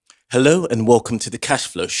Hello and welcome to the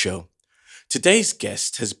Cashflow Show. Today's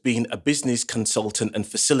guest has been a business consultant and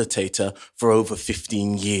facilitator for over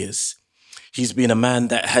 15 years. He's been a man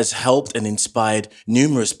that has helped and inspired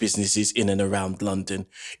numerous businesses in and around London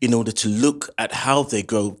in order to look at how they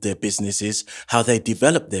grow their businesses, how they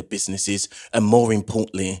develop their businesses, and more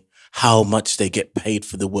importantly, how much they get paid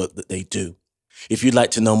for the work that they do. If you'd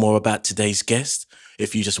like to know more about today's guest,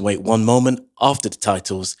 if you just wait one moment after the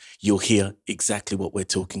titles, you'll hear exactly what we're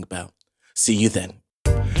talking about. See you then.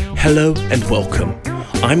 Hello and welcome.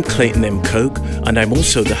 I'm Clayton M. Coke, and I'm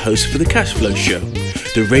also the host for the Cashflow Show,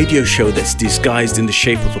 the radio show that's disguised in the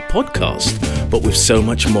shape of a podcast, but with so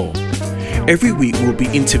much more. Every week we'll be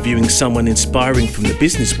interviewing someone inspiring from the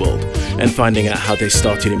business world and finding out how they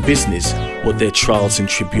started in business, what their trials and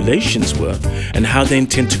tribulations were, and how they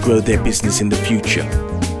intend to grow their business in the future.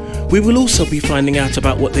 We will also be finding out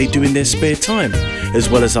about what they do in their spare time, as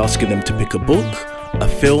well as asking them to pick a book, a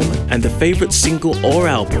film, and a favorite single or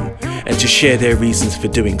album, and to share their reasons for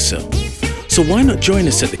doing so. So why not join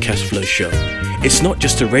us at the Cashflow Show? It's not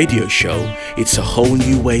just a radio show, it's a whole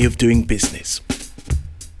new way of doing business.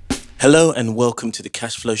 Hello and welcome to the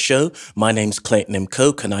Cashflow Show. My name's Clayton M.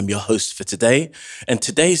 Coke and I'm your host for today. And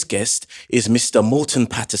today's guest is Mr. Morton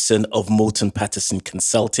Patterson of Morton Patterson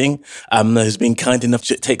Consulting, who's been kind enough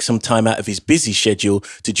to take some time out of his busy schedule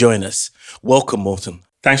to join us. Welcome, Morton.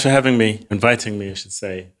 Thanks for having me, inviting me, I should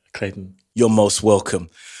say, Clayton. You're most welcome.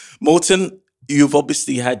 Morton, you've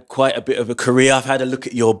obviously had quite a bit of a career. I've had a look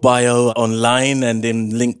at your bio online and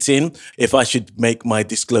in LinkedIn. If I should make my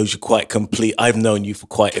disclosure quite complete, I've known you for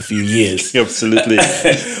quite a few years. Absolutely.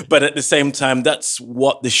 But at the same time, that's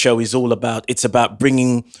what the show is all about. It's about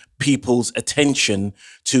bringing people's attention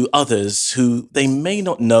to others who they may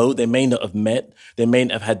not know, they may not have met, they may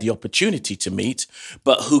not have had the opportunity to meet,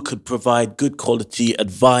 but who could provide good quality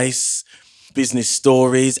advice, business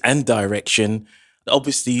stories and direction,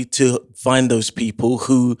 obviously to find those people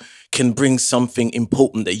who can bring something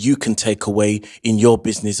important that you can take away in your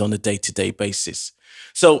business on a day-to-day basis.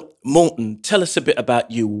 So, Morton, tell us a bit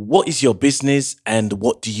about you. What is your business and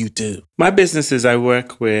what do you do? My business is I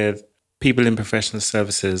work with people in professional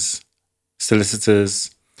services,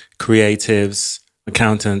 solicitors, creatives,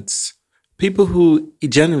 accountants, people who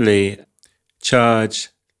generally charge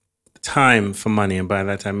time for money. And by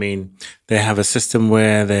that, I mean they have a system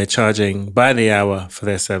where they're charging by the hour for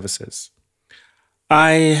their services.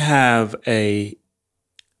 I have a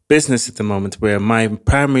business at the moment where my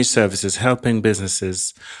primary service is helping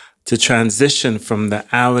businesses to transition from the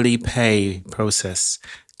hourly pay process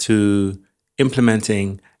to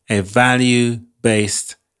implementing a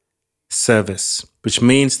value-based service, which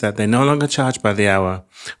means that they no longer charge by the hour,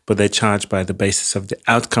 but they charge by the basis of the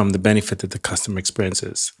outcome, the benefit that the customer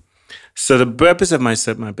experiences. So the purpose of my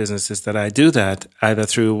business is that I do that either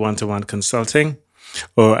through one-to-one consulting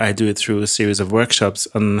or I do it through a series of workshops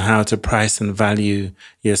on how to price and value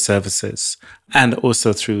your services, and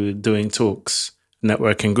also through doing talks,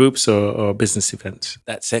 networking groups or business events.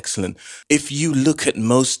 That's excellent. If you look at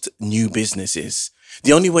most new businesses,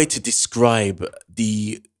 the only way to describe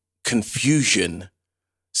the confusion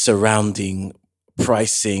surrounding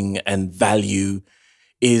pricing and value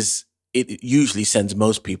is it usually sends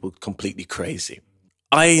most people completely crazy.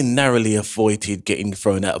 I narrowly avoided getting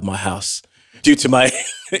thrown out of my house due to my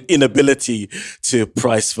inability to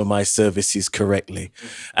price for my services correctly.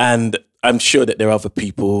 And I'm sure that there are other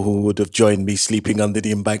people who would have joined me sleeping under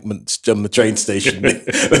the embankment on the train station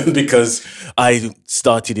because I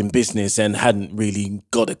started in business and hadn't really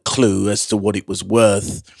got a clue as to what it was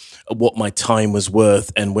worth, what my time was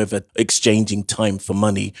worth, and whether exchanging time for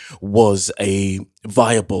money was a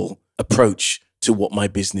viable approach to what my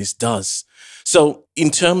business does. So in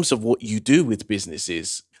terms of what you do with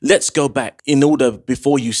businesses, let's go back in order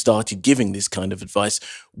before you started giving this kind of advice.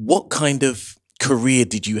 What kind of career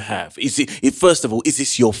did you have? First of all, is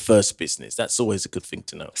this your first business? That's always a good thing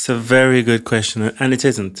to know. It's a very good question, and it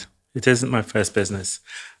isn't. It isn't my first business.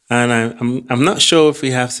 And I'm not sure if we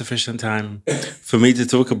have sufficient time for me to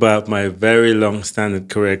talk about my very long-standing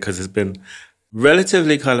career because it's been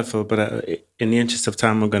relatively colorful, but in the interest of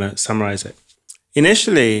time, I'm going to summarize it.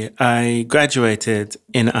 Initially, I graduated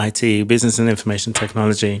in IT, Business and Information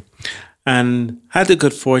Technology, and had the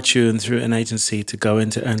good fortune through an agency to go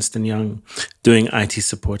into Ernst & Young doing IT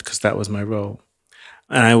support because that was my role.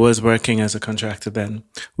 And I was working as a contractor then,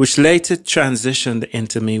 which later transitioned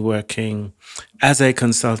into me working as a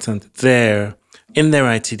consultant there in their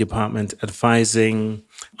IT department, advising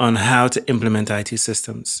on how to implement IT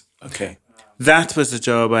systems. Okay. That was the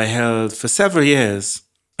job I held for several years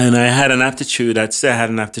And I had an aptitude, I'd say I had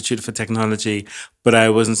an aptitude for technology, but I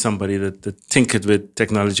wasn't somebody that tinkered with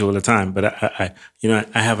technology all the time. But I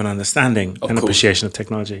have an understanding and appreciation of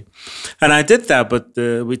technology. And I did that, but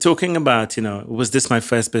we're talking about, was this my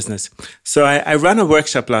first business? So I ran a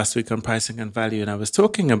workshop last week on pricing and value, and I was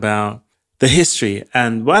talking about the history.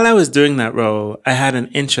 And while I was doing that role, I had an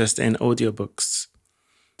interest in audiobooks.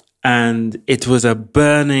 And it was a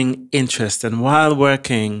burning interest. And while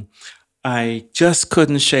working, I just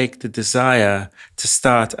couldn't shake the desire to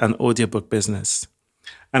start an audiobook business.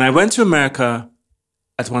 And I went to America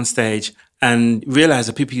at one stage and realized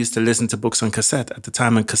that people used to listen to books on cassette at the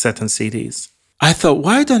time, on cassette and CDs. I thought,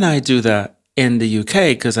 why don't I do that in the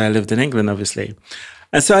UK? Because I lived in England, obviously.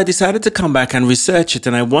 And so I decided to come back and research it.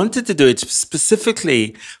 And I wanted to do it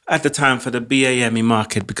specifically at the time for the BAME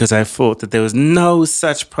market, because I thought that there was no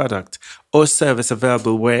such product or service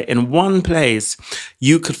available where in one place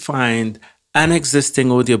you could find an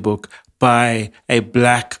existing audiobook by a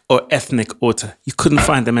Black or ethnic author. You couldn't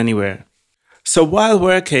find them anywhere. So while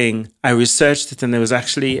working, I researched it, and there was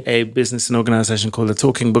actually a business and organization called the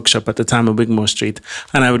Talking Bookshop at the time on Wigmore Street.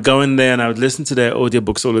 And I would go in there and I would listen to their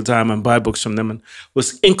audiobooks all the time and buy books from them, and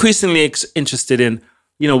was increasingly interested in,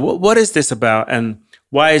 what is this about and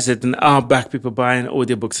why is it, and are Black people buying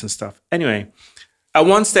audiobooks and stuff? Anyway, at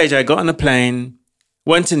one stage I got on a plane,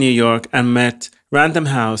 went to New York and met Random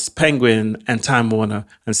House, Penguin, and Time Warner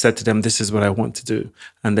and said to them, this is what I want to do.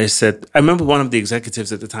 And they said, I remember one of the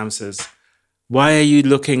executives at the time says, why are you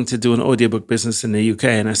looking to do an audiobook business in the UK?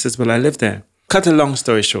 And I said, well, I live there. Cut a long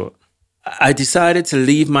story short, I decided to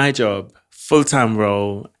leave my job, full-time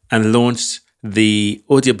role, and launched the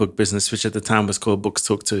audiobook business, which at the time was called Books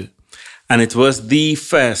Talk 2. And it was the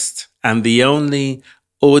first and the only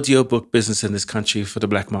audiobook business in this country for the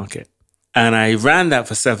Black market. And I ran that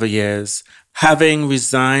for several years, having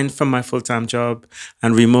resigned from my full-time job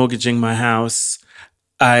and remortgaging my house.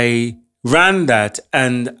 I ran that,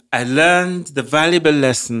 and I learned the valuable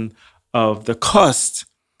lesson of the cost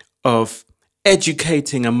of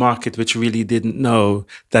educating a market which really didn't know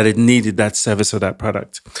that it needed that service or that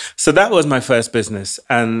product. So that was my first business.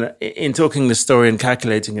 And in talking the story and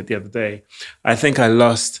calculating it the other day, I think I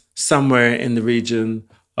lost somewhere in the region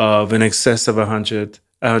of in excess of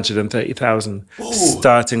 130,000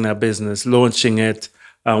 starting that business, launching it.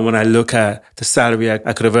 When I look at the salary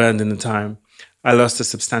I could have earned in the time, I lost a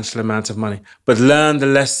substantial amount of money, but learned the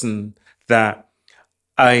lesson that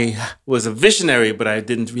I was a visionary, but I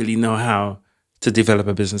didn't really know how to develop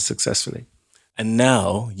a business successfully. And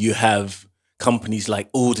now you have companies like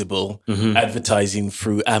Audible advertising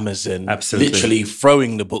through Amazon, literally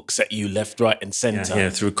throwing the books at you left, right, and center. Yeah,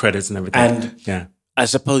 through credits and everything. And I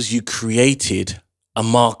suppose you created a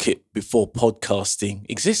market before podcasting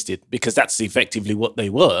existed, because that's effectively what they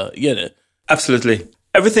were, Absolutely.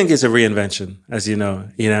 Everything is a reinvention, as you know.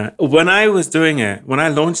 When I was doing it, when I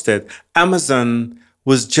launched it, Amazon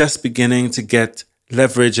was just beginning to get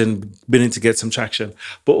leverage and beginning to get some traction.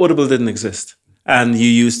 But Audible didn't exist. And you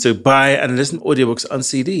used to buy and listen to audiobooks on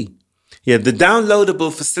CD. Yeah, the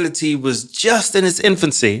downloadable facility was just in its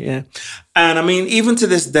infancy. Yeah. And I mean, even to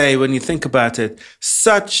this day, when you think about it,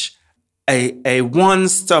 such a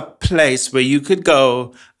one-stop place where you could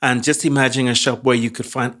go and just imagine a shop where you could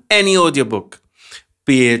find any audiobook,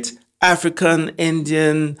 be it African,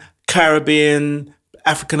 Indian, Caribbean,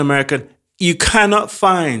 African-American. You cannot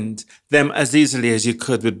find them as easily as you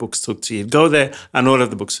could with Books Talk 2. You'd go there and all of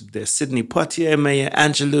the books would be there. Sidney Poitier, Maya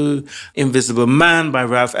Angelou, Invisible Man by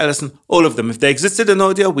Ralph Ellison, all of them. If they existed in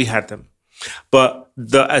audio, we had them. But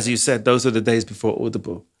as you said, those were the days before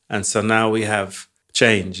Audible. And so now we have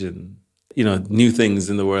change and new things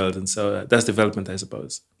in the world. And so that's development, I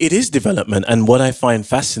suppose. It is development. And what I find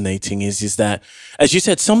fascinating is that, as you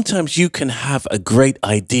said, sometimes you can have a great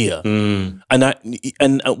idea. And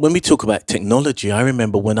when we talk about technology, I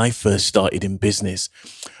remember when I first started in business,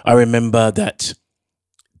 I remember that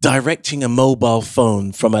directing a mobile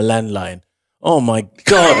phone from a landline. Oh my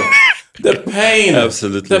God, the pain.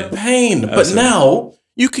 Absolutely. The pain. Absolutely. But now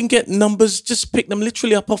you can get numbers, just pick them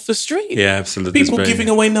literally up off the street. Yeah, absolutely. People giving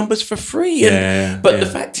away numbers for free. But the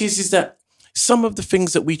fact is that some of the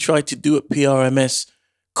things that we tried to do at PRMS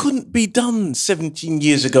couldn't be done 17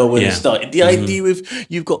 years ago when it started. The idea of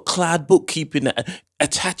you've got cloud bookkeeping that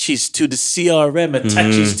attaches to the CRM,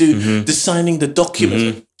 attaches to the signing the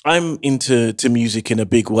documents. I'm into music in a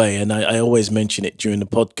big way, and I always mention it during the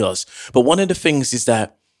podcast. But one of the things is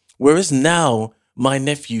that whereas now my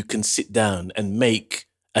nephew can sit down and make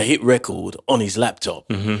a hit record on his laptop,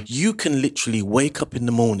 you can literally wake up in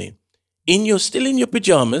the morning, still in your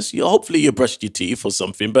pajamas. Hopefully you brushed your teeth or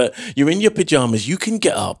something, but you're in your pajamas. You can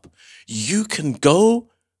get up. You can go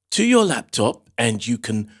to your laptop and you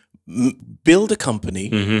can build a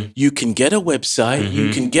company. You can get a website.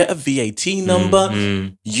 You can get a VAT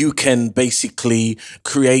number. You can basically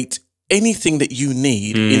create anything that you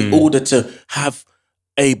need in order to have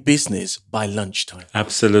a business by lunchtime.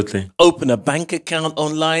 Absolutely. Open a bank account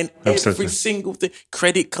online, Absolutely. every single thing,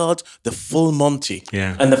 credit cards, the full Monty.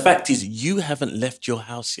 Yeah. And the fact is, you haven't left your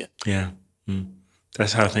house yet. Yeah.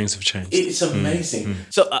 That's how things have changed. It's amazing.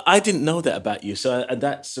 So I didn't know that about you. So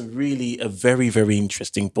that's really a very, very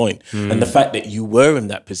interesting point. And the fact that you were in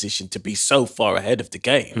that position to be so far ahead of the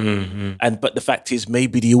game. But the fact is,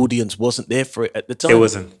 maybe the audience wasn't there for it at the time. It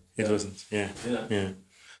wasn't. Yeah.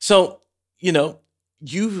 So,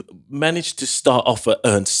 you managed to start off at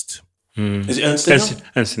Ernst. Is it Ernst & Young?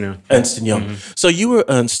 Ernst & Young. Ernst & Young. So you were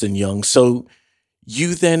Ernst & Young. So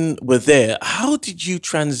you then were there. How did you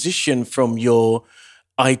transition from your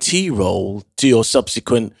IT role to your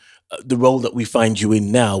subsequent, the role that we find you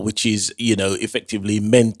in now, which is, effectively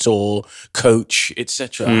mentor, coach,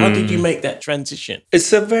 etc.? How did you make that transition?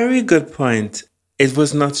 It's a very good point. It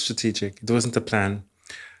was not strategic. It wasn't a plan.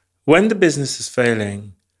 When the business is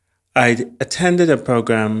failing, I attended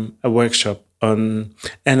a workshop on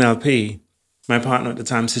NLP. My partner at the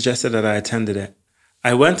time suggested that I attended it.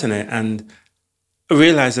 I went on it and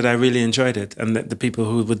realized that I really enjoyed it, and that the people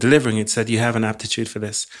who were delivering it said, you have an aptitude for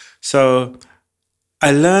this. So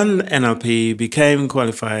I learned NLP, became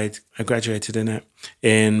qualified. I graduated in it,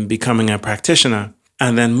 in becoming a practitioner,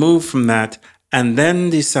 and then moved from that, and then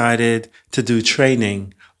decided to do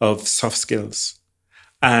training of soft skills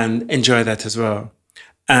and enjoy that as well.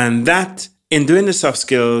 And that, in doing the soft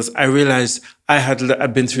skills, I realized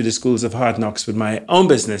I'd been through the schools of hard knocks with my own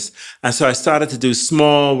business. And so I started to do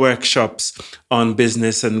small workshops on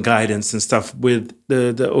business and guidance and stuff with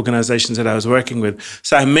the organizations that I was working with.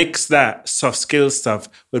 So I mixed that soft skills stuff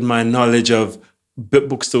with my knowledge of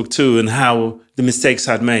Bookstock 2 and how the mistakes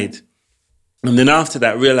I'd made. And then after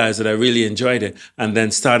that, realized that I really enjoyed it, and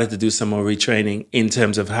then started to do some more retraining in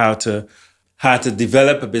terms of how to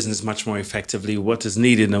develop a business much more effectively, what is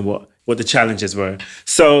needed and what the challenges were.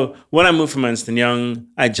 So when I moved from Ernst & Young,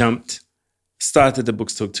 I started the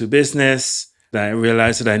Bookstock 2 business. I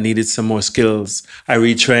realized that I needed some more skills. I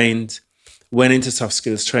retrained, went into soft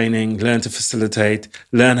skills training, learned to facilitate,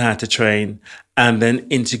 learned how to train, and then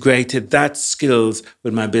integrated that skills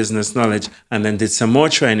with my business knowledge, and then did some more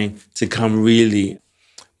training to become really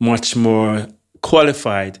much more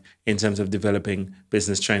qualified in terms of developing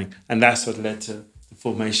business training. And that's what led to the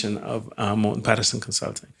formation of Morton Patterson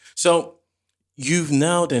Consulting. So you've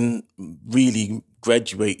now then really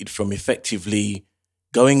graduated from effectively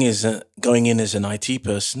going in as an IT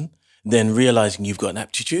person, then realizing you've got an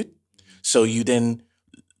aptitude. So you then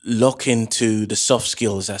lock into the soft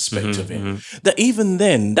skills aspect of it. That even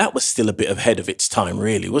then, that was still a bit ahead of its time,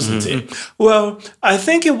 really, wasn't it? Well, I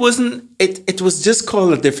think it wasn't. It was just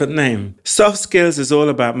called a different name. Soft skills is all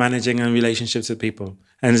about managing and relationships with people,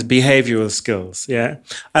 and it's behavioral skills. Yeah,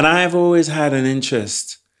 and I have always had an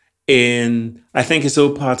interest in. I think it's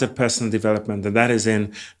all part of personal development, and that is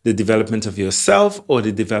in the development of yourself or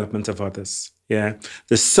the development of others. Yeah,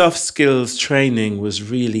 the soft skills training was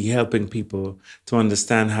really helping people to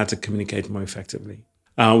understand how to communicate more effectively.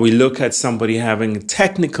 We look at somebody having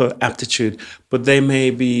technical aptitude, but they may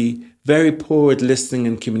be very poor at listening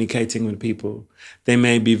and communicating with people. They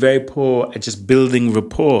may be very poor at just building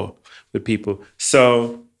rapport with people.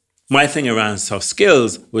 So my thing around soft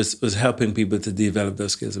skills was helping people to develop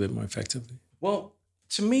those skills a bit more effectively. Well,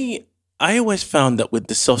 to me, I always found that with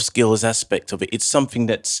the soft skills aspect of it, it's something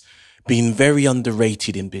that's been very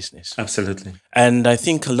underrated in business. Absolutely. And I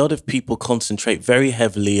think a lot of people concentrate very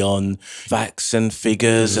heavily on facts and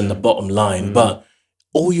figures and the bottom line, but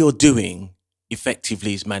all you're doing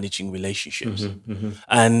effectively is managing relationships.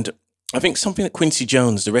 And I think something that Quincy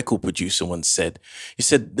Jones, the record producer, once said, he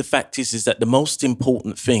said, the fact is that the most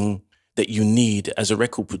important thing that you need as a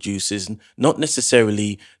record producer is not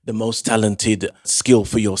necessarily the most talented skill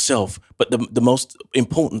for yourself, but the most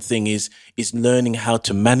important thing is learning how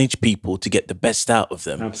to manage people to get the best out of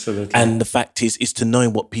them. Absolutely. And the fact is to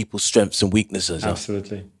knowing what people's strengths and weaknesses are.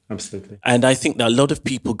 Absolutely. And I think that a lot of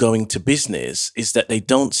people going to business is that they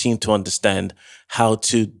don't seem to understand how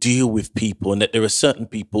to deal with people, and that there are certain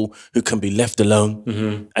people who can be left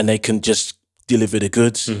alone and they can just deliver the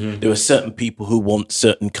goods. There are certain people who want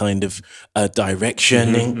certain kind of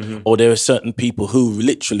directioning, or there are certain people who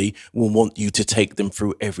literally will want you to take them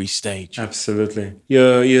through every stage. Absolutely.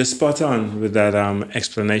 You're spot on with that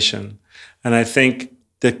explanation. And I think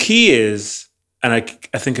the key is, and I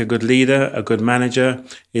think a good leader, a good manager,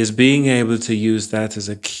 is being able to use that as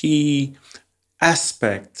a key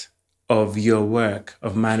aspect of your work,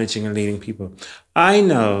 of managing and leading people. I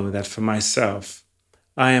know that for myself,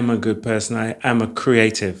 I am a good person. I am a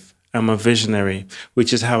creative. I'm a visionary,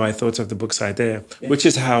 which is how I thought of the book's idea, which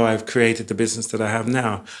is how I've created the business that I have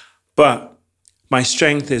now. But my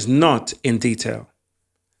strength is not in detail.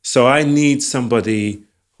 So I need somebody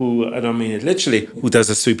who, I don't mean it literally, who does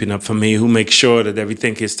a sweeping up for me, who makes sure that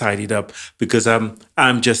everything is tidied up, because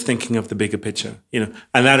I'm just thinking of the bigger picture,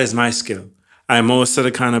 and that is my skill. I'm also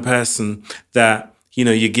the kind of person that,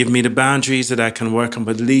 you give me the boundaries that I can work on,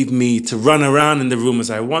 but leave me to run around in the room as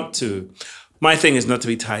I want to. My thing is not to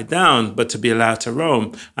be tied down, but to be allowed to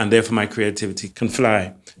roam, and therefore my creativity can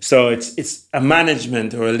fly. So it's a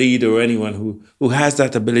management or a leader or anyone who has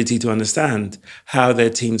that ability to understand how their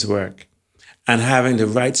teams work and having the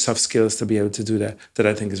right soft skills to be able to do that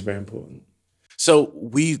I think is very important. So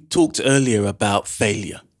we talked earlier about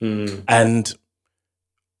failure, and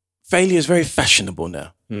failure is very fashionable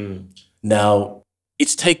now. Now,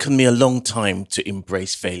 it's taken me a long time to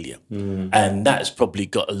embrace failure. And that has probably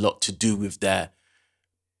got a lot to do with that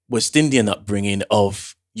West Indian upbringing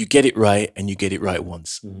of you get it right and you get it right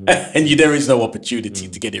once. And there is no opportunity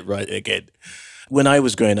to get it right again. When I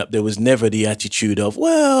was growing up, there was never the attitude of,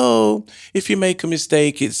 well, if you make a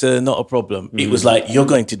mistake, it's not a problem. It was like, you're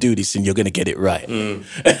going to do this and you're going to get it right.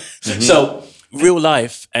 So real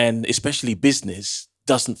life, and especially business,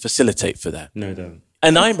 doesn't facilitate for that. No, it doesn't.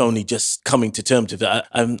 And I'm only just coming to terms with it.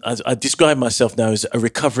 I describe myself now as a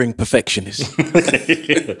recovering perfectionist. I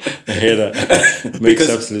hear that. Makes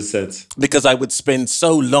absolute sense. Because I would spend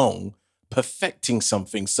so long perfecting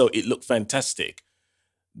something so it looked fantastic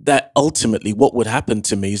that ultimately what would happen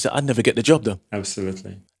to me is that I'd never get the job done.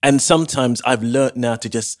 Absolutely. And sometimes I've learned now to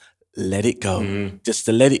just let it go, just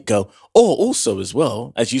to let it go. Or also as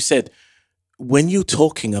well, as you said, when you're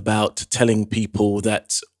talking about telling people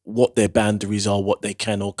that what their boundaries are, what they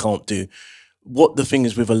can or can't do, what the thing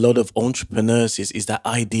is with a lot of entrepreneurs is that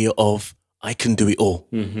idea of, I can do it all.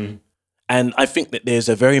 And I think that there's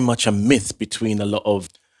a very much a myth between a lot of,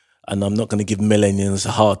 and I'm not going to give millennials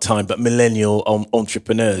a hard time, but millennial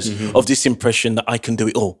entrepreneurs of this impression that I can do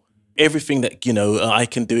it all. Everything that, I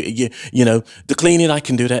can do it, the cleaning, I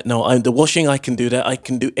can do that. No, the washing, I can do that. I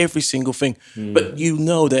can do every single thing. But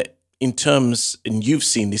that in terms, and you've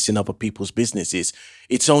seen this in other people's businesses,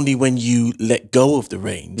 it's only when you let go of the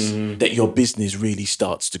reins that your business really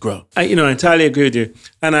starts to grow. I entirely agree with you.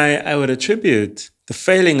 And I would attribute the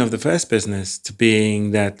failing of the first business to being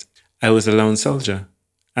that I was a lone soldier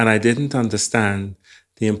and I didn't understand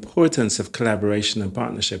the importance of collaboration and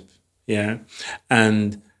partnership. Yeah.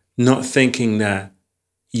 And not thinking that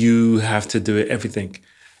you have to do everything.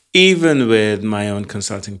 Even with my own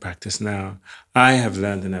consulting practice now, I have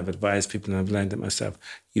learned, and I've advised people, and I've learned it myself,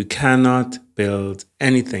 you cannot build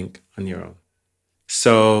anything on your own.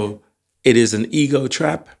 So it is an ego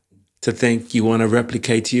trap to think you want to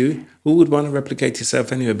replicate you. Who would want to replicate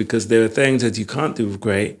yourself anyway? Because there are things that you can't do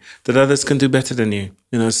great that others can do better than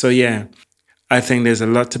you. So yeah, I think there's a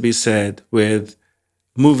lot to be said with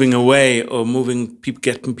moving away or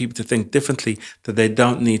getting people to think differently, that they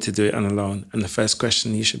don't need to do it on alone. And the first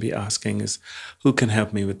question you should be asking is, who can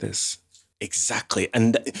help me with this? Exactly.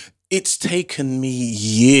 And it's taken me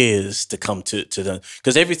years to come to that.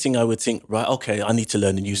 Because everything I would think, right, okay, I need to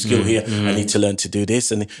learn a new skill here. I need to learn to do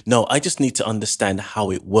this. And no, I just need to understand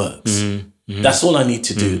how it works. That's all I need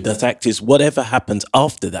to do. The fact is, whatever happens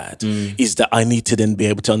after that is that I need to then be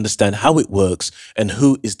able to understand how it works and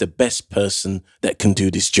who is the best person that can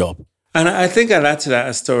do this job. And I think I'll add to that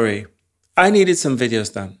a story. I needed some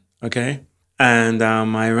videos done, okay? And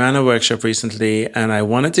I ran a workshop recently and I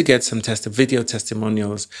wanted to get some video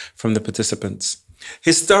testimonials from the participants.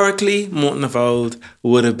 Historically, Morton of old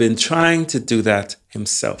would have been trying to do that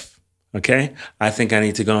himself. Okay, I think I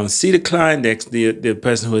need to go and see the client, the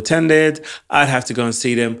person who attended. I'd have to go and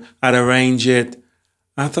see them. I'd arrange it.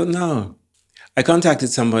 I thought, no. I contacted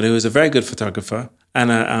somebody who was a very good photographer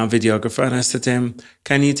and a videographer, and I said to him,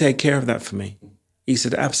 "Can you take care of that for me?" He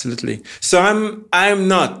said, "Absolutely." So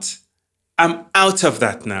I'm out of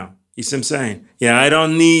that now. You see what I'm saying? Yeah, I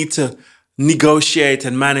don't need to negotiate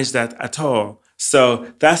and manage that at all.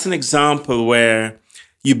 So that's an example where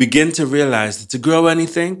you begin to realize that to grow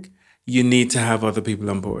anything, you need to have other people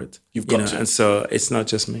on board. You've got to. And so it's not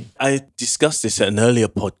just me. I discussed this at an earlier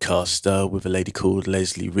podcast with a lady called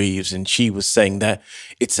Leslie Reeves, and she was saying that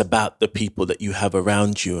it's about the people that you have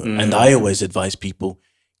around you. And I always advise people,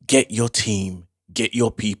 get your team, get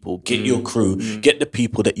your people, get your crew, get the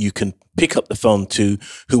people that you can pick up the phone to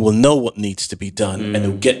who will know what needs to be done and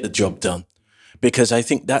who'll get the job done. Because I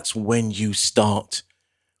think that's when you start,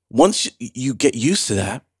 once you get used to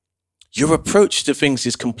that, your approach to things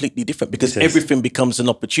is completely different because everything becomes an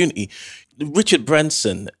opportunity. Richard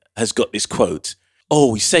Branson has got this quote,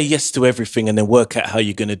 "Oh, say yes to everything and then work out how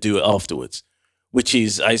you're going to do it afterwards," which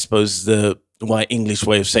is, I suppose, the English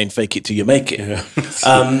way of saying fake it till you make it.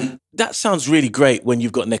 Yeah. That sounds really great when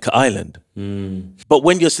you've got Necker Island. But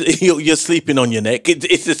when you're sleeping on your neck,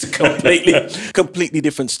 it's a completely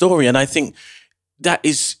different story. And I think that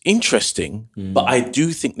is interesting, but I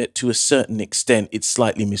do think that to a certain extent, it's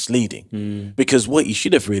slightly misleading because what you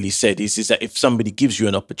should have really said is that if somebody gives you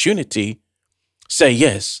an opportunity, say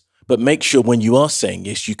yes, but make sure when you are saying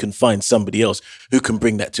yes, you can find somebody else who can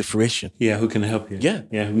bring that to fruition. Yeah, who can help you. Yeah.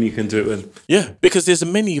 Yeah, whom you can do it with. Yeah, because there's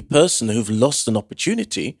many person who've lost an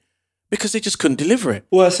opportunity because they just couldn't deliver it.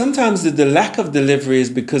 Well, sometimes the lack of delivery is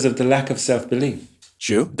because of the lack of self-belief.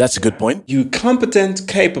 True, that's a good point. You're competent,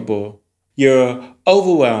 capable, you're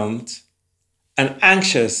overwhelmed and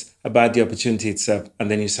anxious about the opportunity itself, and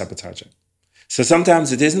then you sabotage it. So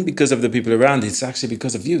sometimes it isn't because of the people around, it's actually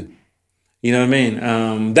because of you. You know what I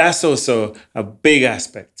mean? That's also a big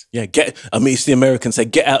aspect. Yeah, it's the Americans say,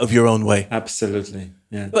 get out of your own way. Absolutely,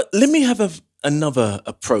 yeah. But let me have another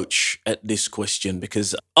approach at this question,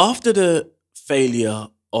 because after the failure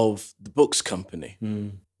of the books company,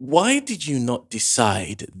 why did you not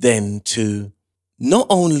decide then to not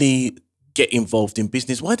only get involved in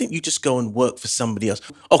business? Why didn't you just go and work for somebody else?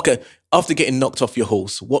 Okay, after getting knocked off your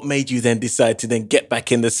horse, what made you then decide to then get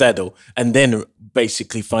back in the saddle and then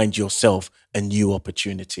basically find yourself a new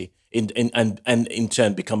opportunity and in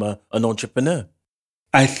turn become an entrepreneur?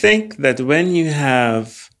 I think that when you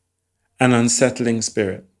have an unsettling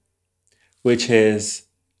spirit, which is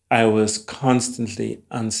I was constantly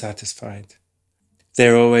unsatisfied.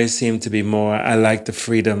 There always seemed to be more. I like the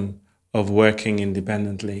freedom of working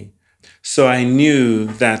independently. So I knew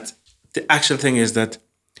that the actual thing is that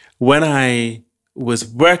when I was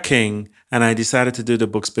working and I decided to do the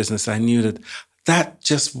books business, I knew that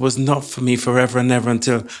just was not for me forever and ever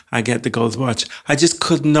until I get the gold watch. I just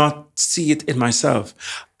could not see it in myself.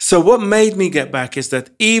 So what made me get back is that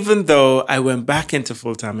even though I went back into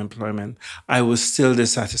full-time employment, I was still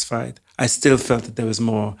dissatisfied. I still felt that there was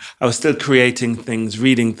more. I was still creating things,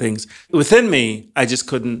 reading things. Within me, I just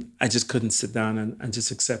couldn't sit down and just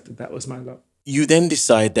accept that was my lot. You then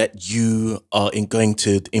decide that you are going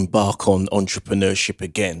to embark on entrepreneurship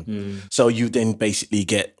again. So you then basically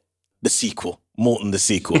get the sequel, Morton the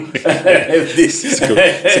sequel. This is cool.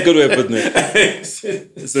 It's a good way of putting it.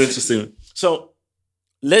 It's interesting. So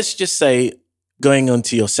let's just say, going on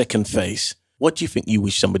to your second phase, what do you think you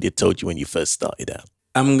wish somebody had told you when you first started out?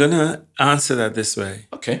 I'm going to answer that this way.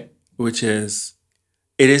 Okay. Which is,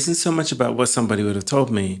 it isn't so much about what somebody would have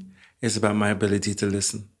told me, it's about my ability to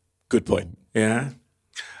listen. Good point. Yeah.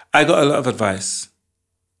 I got a lot of advice.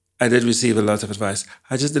 I did receive a lot of advice.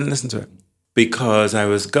 I just didn't listen to it because I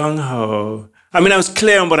was gung-ho. I mean, I was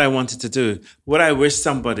clear on what I wanted to do. What I wish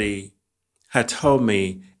somebody had told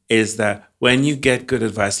me is that when you get good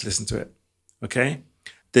advice, listen to it. Okay?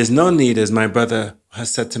 There's no need, as my brother has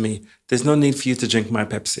said to me, there's no need for you to drink my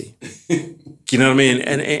Pepsi. You know what I mean?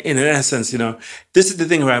 And in essence, this is the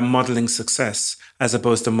thing about modeling success as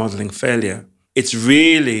opposed to modeling failure. It's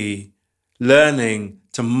really learning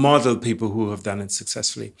to model people who have done it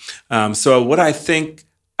successfully. So what I think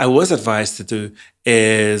I was advised to do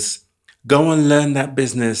is go and learn that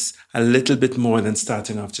business a little bit more than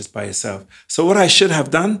starting off just by yourself. So what I should have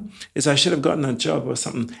done is I should have gotten a job or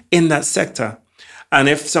something in that sector. And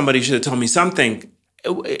if somebody should have told me something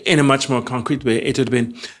in a much more concrete way, it would have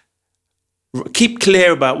been, keep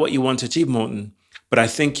clear about what you want to achieve, Morton, but I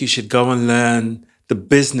think you should go and learn the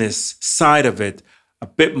business side of it a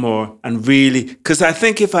bit more and really, because I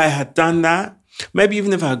think if I had done that, maybe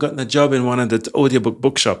even if I had gotten a job in one of the audiobook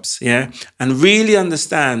bookshops, and really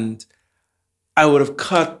understand, I would have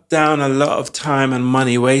cut down a lot of time and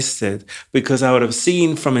money wasted because I would have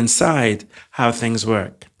seen from inside how things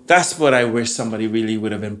work. That's what I wish somebody really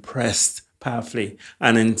would have impressed powerfully.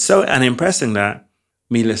 And in impressing that,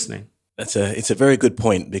 me listening. It's a very good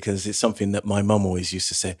point because it's something that my mum always used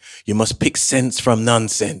to say. You must pick sense from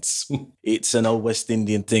nonsense. It's an old West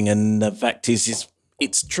Indian thing. And the fact is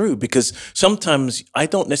it's true because sometimes I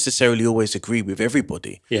don't necessarily always agree with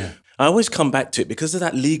everybody. Yeah. I always come back to it because of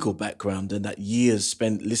that legal background and that years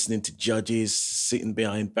spent listening to judges, sitting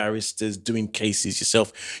behind barristers, doing cases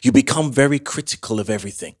yourself. You become very critical of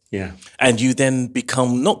everything. Yeah. And you then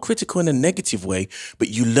become not critical in a negative way, but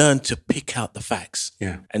you learn to pick out the facts.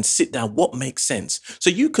 Yeah. And sit down what makes sense. So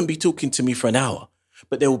you can be talking to me for an hour,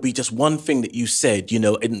 but there will be just one thing that you said,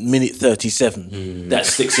 in minute 37 that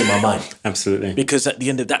sticks in my mind. Absolutely. Because at the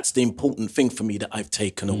end of that's the important thing for me that I've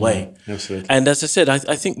taken away. Absolutely. And as I said,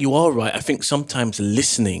 I think you are right. I think sometimes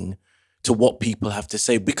listening to what people have to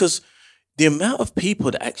say, because the amount of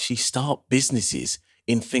people that actually start businesses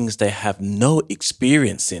in things they have no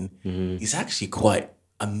experience in is actually quite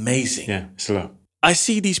amazing. Yeah, it's a lot. I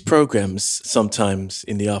see these programs sometimes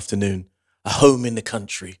in the afternoon, A Home in the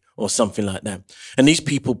Country or something like that. And these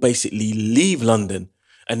people basically leave London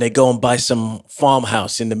and they go and buy some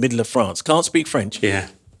farmhouse in the middle of France. Can't speak French. Yeah.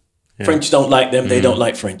 French don't like them. They don't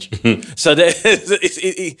like French. So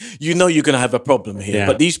you're going to have a problem here. Yeah.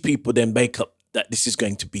 But these people then make up that this is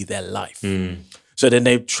going to be their life. So then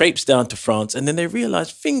they traipse down to France and then they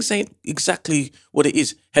realize things ain't exactly what it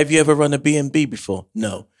is. Have you ever run a B&B before?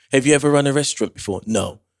 No. Have you ever run a restaurant before?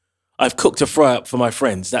 No. I've cooked a fry-up for my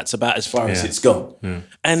friends. That's about as far as it's gone.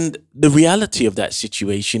 And the reality of that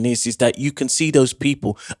situation is that you can see those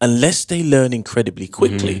people, unless they learn incredibly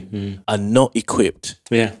quickly, are not equipped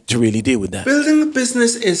to really deal with that. Building a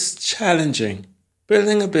business is challenging.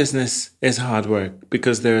 Building a business is hard work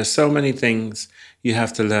because there are so many things you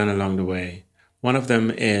have to learn along the way. One of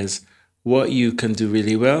them is what you can do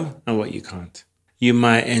really well and what you can't. You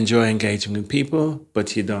might enjoy engaging with people,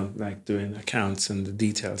 but you don't like doing accounts and the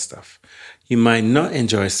detailed stuff. You might not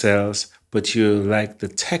enjoy sales, but you like the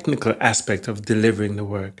technical aspect of delivering the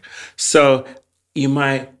work. So you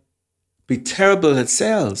might be terrible at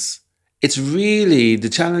sales. It's really, the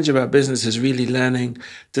challenge about business is really learning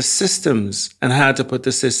the systems and how to put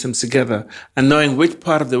the systems together and knowing which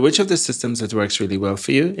of the systems that works really well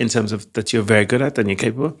for you in terms of that you're very good at and you're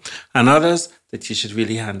capable, and others that you should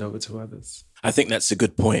really hand over to others. I think that's a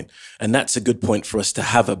good point. And that's a good point for us to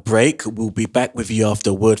have a break. We'll be back with you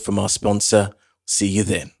after a word from our sponsor. See you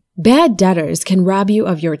then. Bad debtors can rob you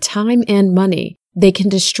of your time and money. They can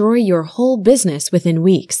destroy your whole business within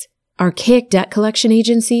weeks. Archaic debt collection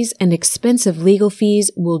agencies and expensive legal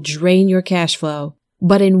fees will drain your cash flow.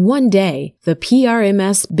 But in one day, the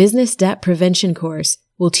PRMS Business Debt Prevention course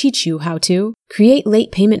will teach you how to create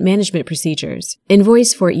late payment management procedures,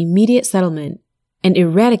 invoice for immediate settlement, and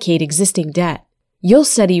eradicate existing debt. You'll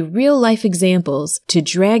study real-life examples to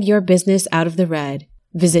drag your business out of the red.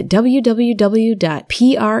 Visit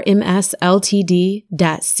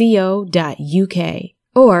www.prmsltd.co.uk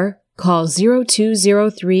or call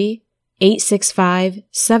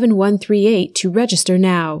 0203-865-7138 to register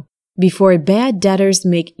now before bad debtors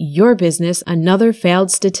make your business another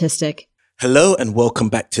failed statistic. Hello and welcome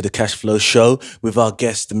back to the Cash Flow Show with our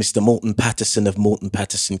guest, Mr. Morton Patterson of Morton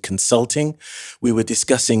Patterson Consulting. We were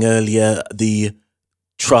discussing earlier the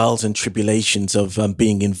trials and tribulations of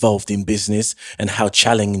being involved in business and how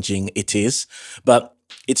challenging it is. But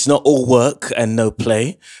it's not all work and no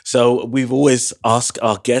play. So we've always asked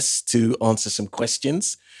our guests to answer some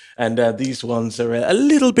questions. And these ones are a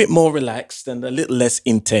little bit more relaxed and a little less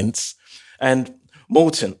intense. And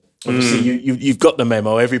Morton, obviously you've got the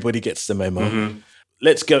memo. Everybody gets the memo.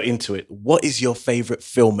 Let's go into it. What is your favorite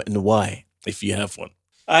film and why, if you have one?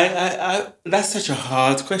 I that's such a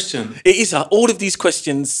hard question. It is. All of these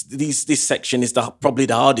questions, this section is probably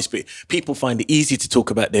the hardest bit. People find it easy to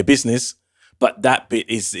talk about their business, but that bit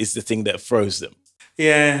is the thing that throws them.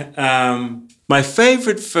 Yeah. My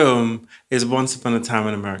favorite film is Once Upon a Time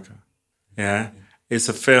in America. Yeah. It's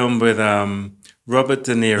a film with Robert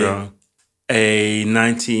De Niro, a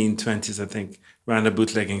 1920s, I think, around the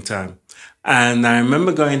bootlegging time. And I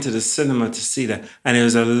remember going to the cinema to see that. And it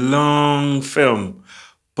was a long film,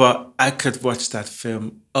 but I could watch that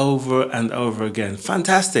film over and over again.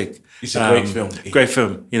 Fantastic. It's a great film. Great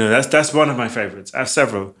film. You know, that's one of my favorites. I have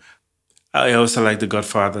several. I also like the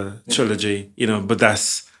Godfather trilogy, you know, but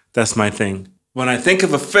that's my thing. When I think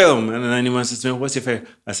of a film and then anyone says to me, what's your favorite?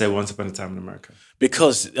 I say Once Upon a Time in America.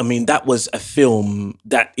 Because, I mean, that was a film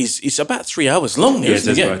that it's about 3 hours long. Yeah,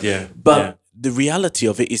 that's right, yeah. But the reality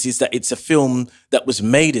of it is that it's a film that was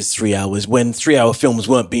made as 3 hours when 3 hour films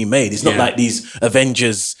weren't being made. It's not like these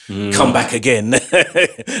Avengers come back again.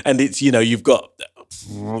 And it's, you know, you've got,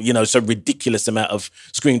 you know, some ridiculous amount of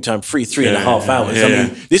screen time, three and a half hours. I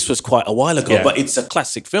mean, this was quite a while ago, but it's a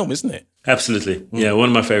classic film, isn't it? Absolutely. Yeah, one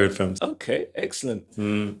of my favorite films. Okay, excellent.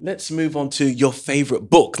 Let's move on to your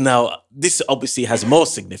favorite book. Now, this obviously has more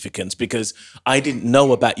significance because I didn't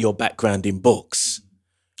know about your background in books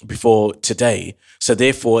before today. So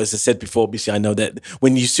therefore, as I said before, obviously I know that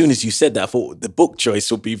as soon as you said that, I thought the book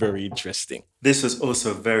choice would be very interesting. This was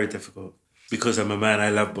also very difficult because I'm a man,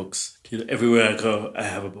 I love books. You know, everywhere I go, I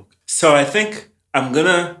have a book. So I think I'm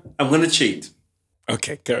gonna cheat.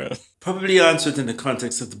 Okay, carry on. Probably answer it in the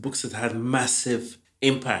context of the books that had massive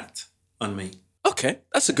impact on me. Okay,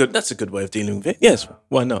 that's a good way of dealing with it. Yes,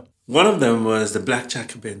 why not? One of them was The Black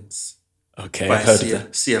Jacobins Okay, by I've heard of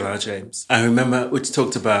that. C.L.R. James. I remember, which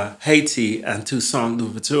talked about Haiti and Toussaint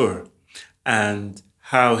Louverture and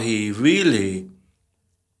how he really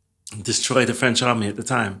destroyed the French army at the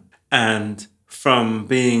time. And from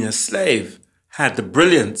being a slave, had the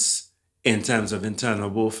brilliance in terms of internal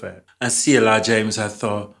warfare. And C.L.R. James, I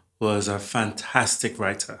thought, was a fantastic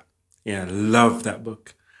writer. Yeah, love that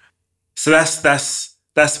book. So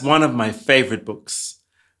that's one of my favorite books.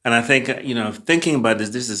 And I think, thinking about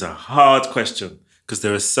this is a hard question because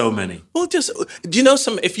there are so many. Well, do you know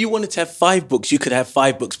if you wanted to have 5 books, you could have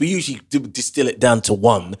 5 books. We usually distill it down to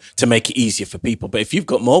 1 to make it easier for people. But if you've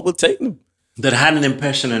got more, we'll take them. That had an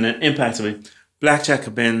impression and an impact on me. Black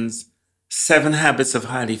Jacobins, 7 Habits of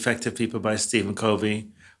Highly Effective People by Stephen Covey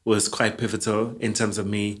was quite pivotal in terms of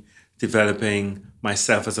me developing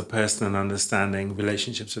myself as a person and understanding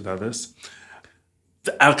relationships with others.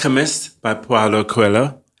 The Alchemist by Paulo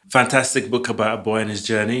Coelho. Fantastic book about a boy and his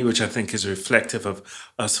journey, which I think is reflective of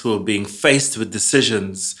us who are being faced with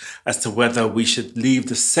decisions as to whether we should leave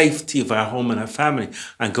the safety of our home and our family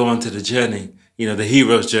and go on to the journey, the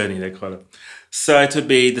hero's journey, they call it. So it would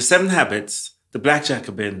be The 7 Habits, The Black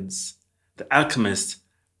Jacobins, The Alchemist,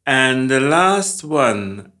 and the last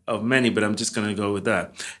one of many, but I'm just going to go with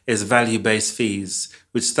that, is Value-Based Fees,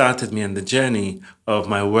 which started me on the journey of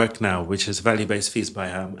my work now, which is Value-Based Fees by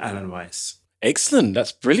Alan Weiss. Excellent.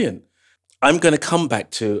 That's brilliant. I'm going to come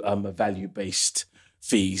back to value-based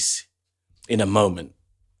fees in a moment.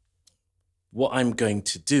 What I'm going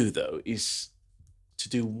to do, though, is to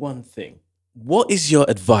do one thing. What is your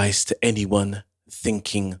advice to anyone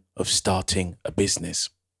thinking of starting a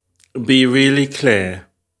business? Be really clear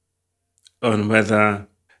on whether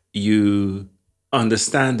you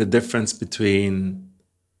understand the difference between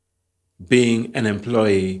being an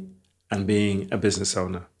employee and being a business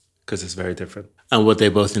owner, because it's very different, and what they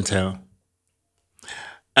both entail.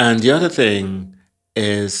 And the other thing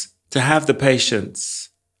is to have the patience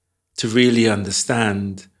to really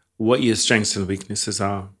understand what your strengths and weaknesses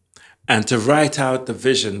are, and to write out the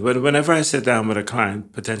vision. Whenever I sit down with a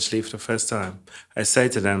client, potentially for the first time, I say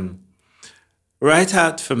to them, write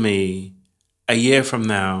out for me a year from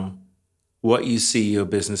now what you see your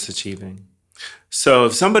business achieving. So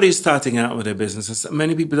if somebody's starting out with a business,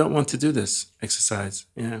 many people don't want to do this exercise.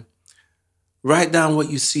 Write down what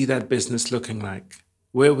you see that business looking like.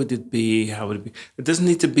 Where would it be? How would it be? It doesn't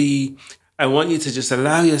need to be, I want you to just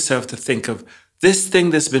allow yourself to think of this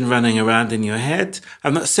thing that's been running around in your head.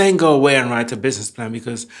 I'm not saying go away and write a business plan,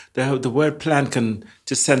 because the word plan can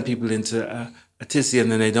just send people into a tizzy and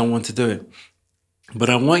then they don't want to do it. But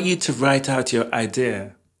I want you to write out your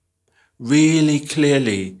idea really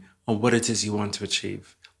clearly on what it is you want to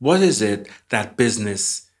achieve. What is it that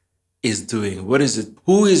business is doing? What is it?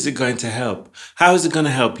 Who is it going to help? How is it going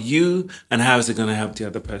to help you? And how is it going to help the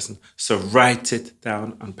other person? So write it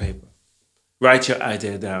down on paper. Write your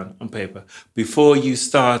idea down on paper before you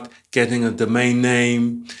start getting a domain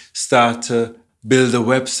name, start to build a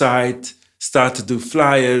website, start to do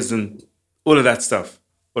flyers and all of that stuff.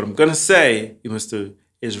 What I'm going to say you must do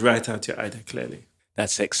is write out your idea clearly.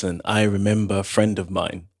 That's excellent. I remember a friend of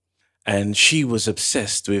mine, and she was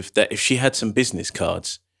obsessed with that. If she had some business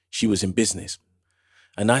cards, she was in business.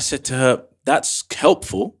 And I said to her, that's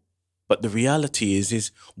helpful, but the reality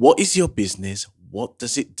is what is your business? What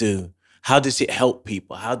does it do? How does it help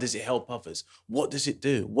people? How does it help others? What does it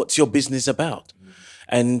do? What's your business about?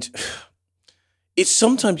 And it's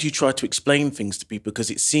sometimes you try to explain things to people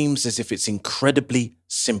because it seems as if it's incredibly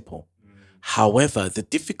simple. However, the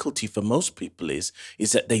difficulty for most people is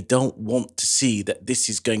that they don't want to see that this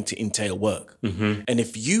is going to entail work. Mm-hmm. And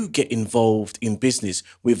if you get involved in business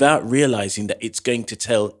without realizing that it's going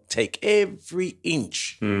to take every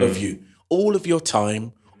inch of you, all of your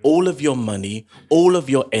time, all of your money, all of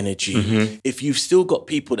your energy, if you've still got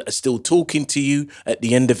people that are still talking to you, at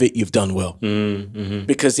the end of it, you've done well.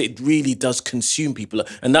 Because it really does consume people.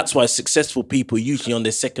 And that's why successful people are usually on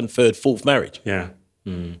their second, third, fourth marriage. Yeah.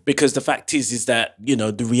 Because the fact is that,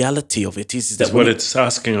 the reality of it is that... It's what it's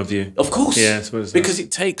asking of you. Of course. Yeah, it's what it's because asking.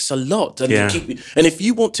 it takes a lot. And, and if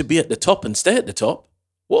you want to be at the top and stay at the top,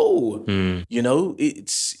 whoa,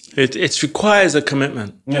 It requires a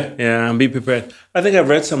commitment. Yeah, and be prepared. I think I've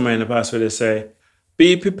read somewhere in the past where they say,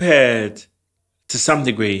 be prepared to some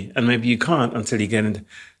degree, and maybe you can't until you get into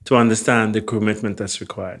to understand the commitment that's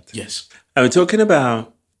required. Yes. And we're talking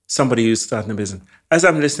about somebody who's starting a business. As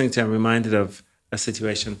I'm listening to you, I'm reminded of a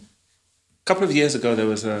situation. A couple of years ago, there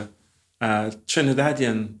was a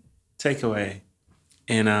Trinidadian takeaway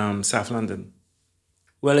in South London.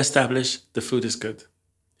 Well established, the food is good.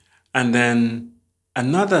 And then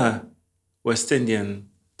Another West Indian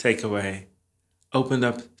takeaway opened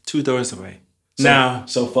up 2 doors away.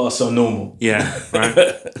 So far, so normal. Yeah,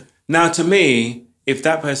 right. Now, to me, if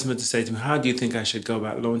that person were to say to me, how do you think I should go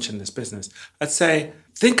about launching this business? I'd say,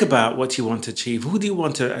 think about what you want to achieve. Who do you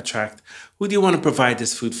want to attract? Who do you want to provide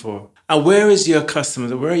this food for? And where is your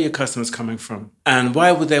customer? Where are your customers coming from? And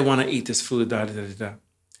why would they want to eat this food? Da, da, da, da.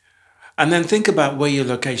 And then think about where your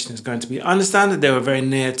location is going to be. I understand that they were very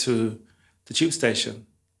near to the tube station,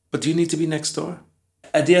 but do you need to be next door?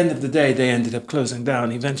 At the end of the day, they ended up closing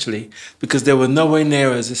down eventually because they were nowhere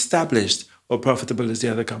near as established or profitable as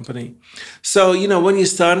the other company. So, when you're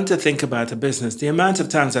starting to think about a business, the amount of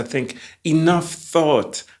times I think enough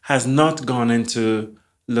thought has not gone into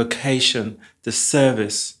location, the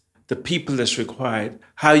service, the people that's required,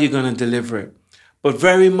 how you're going to deliver it, but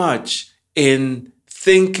very much in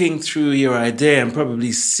thinking through your idea and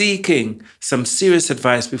probably seeking some serious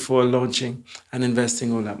advice before launching and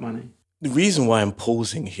investing all that money. The reason why I'm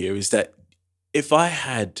pausing here is that if I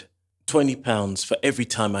had £20 for every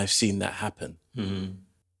time I've seen that happen,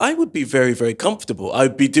 I would be very, very comfortable. I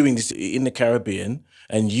would be doing this in the Caribbean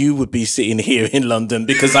and you would be sitting here in London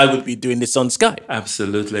because I would be doing this on Skype.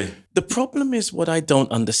 Absolutely. The problem is what I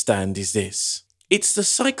don't understand is this. It's the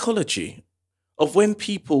psychology of when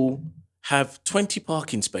people have 20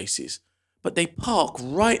 parking spaces, but they park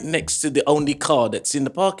right next to the only car that's in the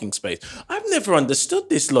parking space. I've never understood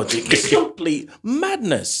this logic. It's complete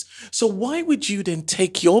madness. So why would you then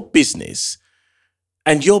take your business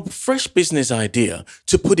and your fresh business idea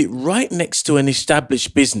to put it right next to an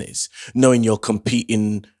established business, knowing you're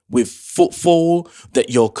competing with footfall, that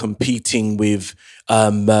you're competing with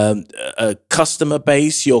a customer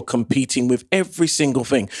base, you're competing with every single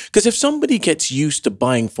thing. Because if somebody gets used to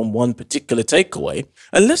buying from one particular takeaway,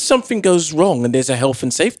 unless something goes wrong and there's a health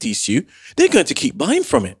and safety issue, they're going to keep buying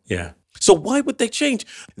from it. Yeah. So why would they change?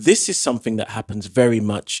 This is something that happens very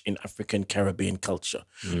much in African Caribbean culture,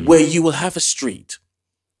 where you will have a street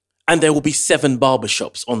and there will be 7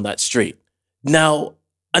 barbershops on that street. Now,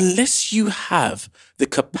 unless you have the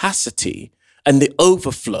capacity and the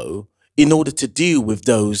overflow in order to deal with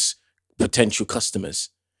those potential customers,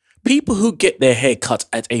 people who get their hair cut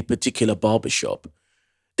at a particular barbershop,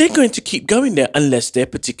 they're going to keep going there unless their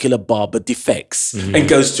particular barber defects and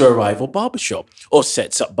goes to a rival barbershop or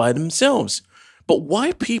sets up by themselves. But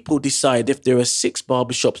why people decide if there are 6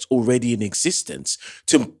 barbershops already in existence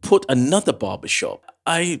to put another barbershop,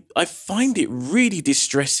 I find it really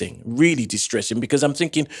distressing because I'm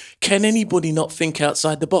thinking, can anybody not think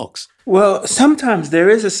outside the box? Well, sometimes there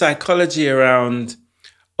is a psychology around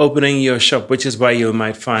opening your shop, which is why you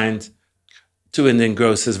might find 2 Indian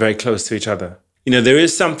grocers very close to each other. There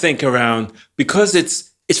is something around, because it's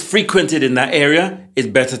frequented in that area, it's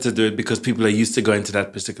better to do it because people are used to going to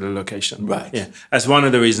that particular location. Right. Yeah. That's one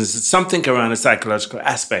of the reasons. It's something around a psychological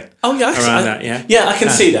aspect. Oh, yeah. Around that, yeah? Yeah, I can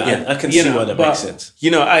see that. Yeah. I can see why that makes sense.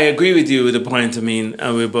 I agree with you with the point.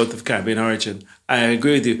 We're both of Caribbean origin. I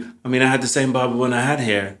agree with you. I had the same barber when I had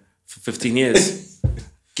hair for 15 years.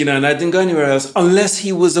 And I didn't go anywhere else unless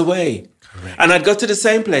he was away. Correct. And I'd go to the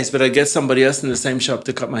same place, but I'd get somebody else in the same shop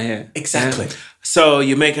to cut my hair. Exactly. Yeah? So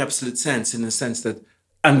you make absolute sense in the sense that,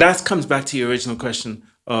 and that comes back to your original question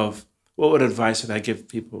of what advice would I give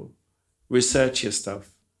people? Research your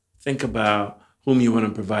stuff. Think about whom you want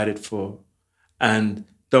to provide it for. And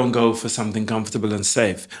don't go for something comfortable and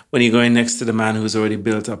safe. When you're going next to the man who's already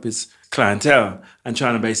built up his clientele and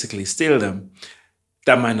trying to basically steal them,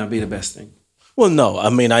 that might not be the best thing. Well, no,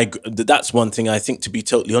 that's one thing I think, to be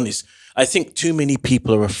totally honest. I think too many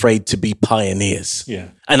people are afraid to be pioneers. Yeah.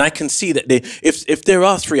 And I can see that if there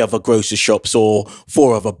are 3 other grocery shops or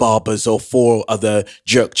 4 other barbers or 4 other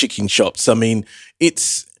jerk chicken shops,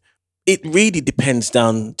 it really depends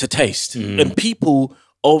down to taste. And people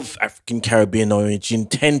of African Caribbean origin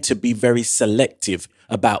tend to be very selective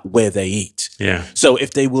about where they eat. Yeah. So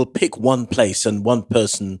if they will pick one place and one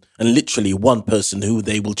person, and literally one person who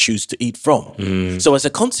they will choose to eat from. So as a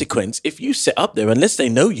consequence, if you sit up there, unless they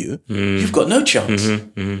know you, you've got no chance.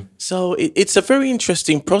 So it's a very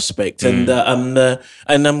interesting prospect. And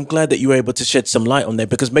I'm glad that you were able to shed some light on there,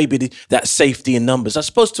 because maybe that safety in numbers, I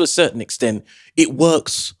suppose to a certain extent, it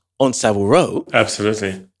works on Savile Row.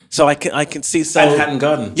 Absolutely. So I can see some... And Hatton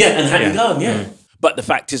Garden. Yeah, and Hatton Garden, yeah. But the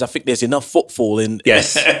fact is, I think there's enough footfall in...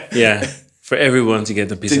 Yes, yeah. For everyone to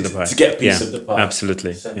get a piece of the pie. To get a piece of the pie.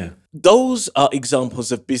 Absolutely, yeah. Those are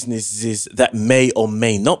examples of businesses that may or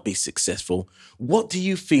may not be successful. What do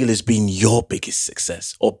you feel has been your biggest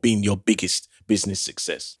success or been your biggest business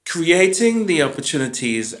success? Creating the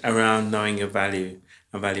opportunities around knowing your value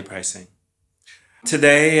and value pricing.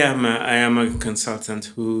 Today, I am a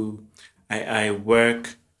consultant who I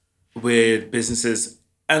work with businesses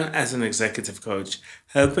and as an executive coach,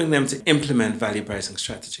 helping them to implement value pricing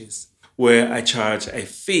strategies where I charge a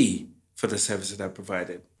fee for the services that I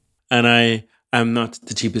provided. And I am not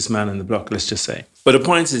the cheapest man in the block, let's just say. But the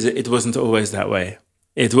point is, it wasn't always that way.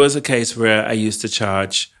 It was a case where I used to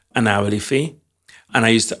charge an hourly fee, and I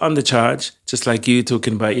used to undercharge, just like you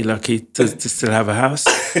talking about you're lucky to still have a house.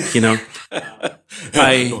 You know,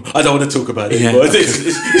 I don't want to talk about it anymore.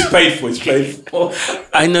 It's painful. It's painful.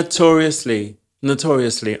 I notoriously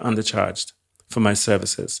undercharged for my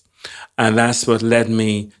services. And that's what led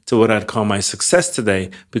me to what I'd call my success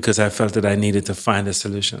today, because I felt that I needed to find a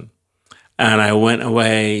solution. And I went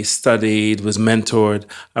away, studied, was mentored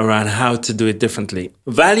around how to do it differently.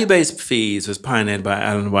 Value-based fees was pioneered by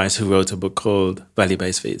Alan Weiss, who wrote a book called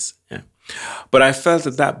Value-Based Fees. Yeah. But I felt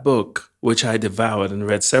that that book, which I devoured and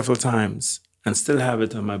read several times, and still have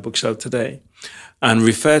it on my bookshelf today, and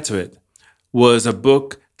refer to it, was a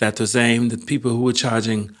book that was aimed at people who were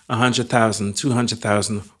charging 100,000,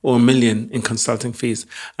 200,000, or $1 million in consulting fees.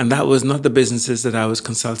 And that was not the businesses that I was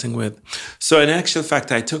consulting with. So in actual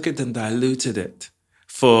fact, I took it and diluted it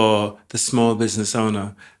for the small business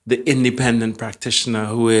owner, the independent practitioner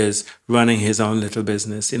who is running his own little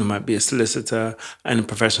business. Might be a solicitor, and in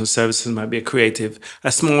professional services might be a creative,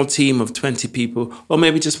 a small team of 20 people, or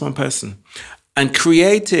maybe just one person. And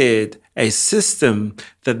created a system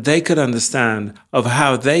that they could understand of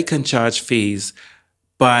how they can charge fees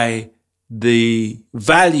by the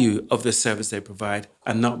value of the service they provide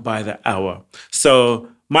and not by the hour. So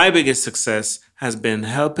my biggest success has been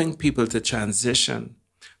helping people to transition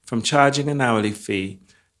from charging an hourly fee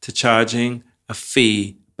to charging a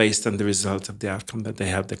fee based on the result of the outcome that they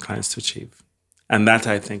help their clients to achieve. And that,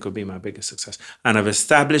 I think, will be my biggest success. And I've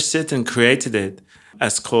established it and created it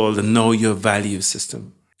as called the Know Your Value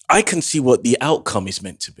system. I can see what the outcome is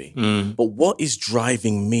meant to be. But what is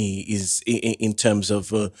driving me is, in terms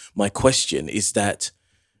of my question, is that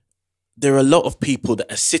there are a lot of people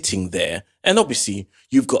that are sitting there, and obviously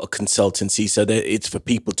you've got a consultancy, so that it's for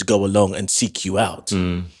people to go along and seek you out.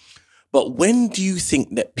 But when do you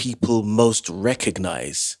think that people most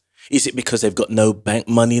recognize? Is it because they've got no bank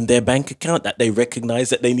money in their bank account that they recognize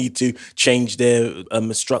that they need to change their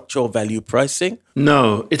structure or value pricing?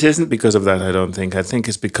 No, it isn't because of that, I don't think. I think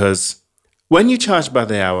it's because when you charge by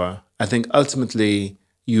the hour, I think ultimately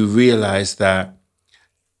you realize that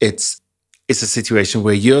it's a situation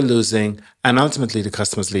where you're losing and ultimately the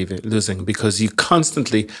customer's losing because you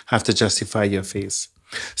constantly have to justify your fees.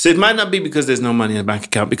 So it might not be because there's no money in the bank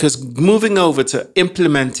account, because moving over to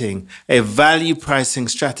implementing a value pricing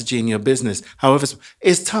strategy in your business, however,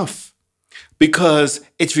 is tough because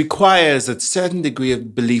it requires a certain degree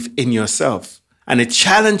of belief in yourself. And it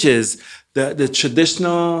challenges the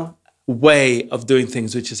traditional way of doing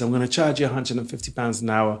things, which is I'm going to charge you £150 an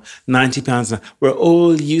hour, £90 an hour. We're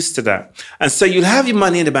all used to that. And so you'll have your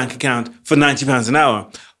money in the bank account for £90 an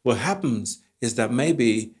hour. What happens is that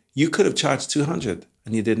maybe you could have charged $200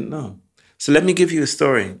 and you didn't know. So let me give you a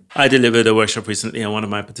story. I delivered a workshop recently on one of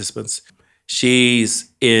my participants. She's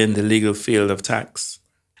in the legal field of tax,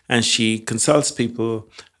 and she consults people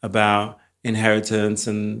about inheritance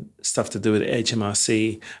and stuff to do with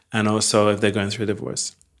HMRC, and also if they're going through a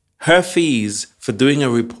divorce. Her fees for doing a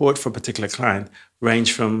report for a particular client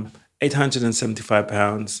range from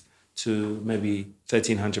 £875 to maybe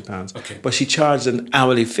 £1,300. Okay. But she charged an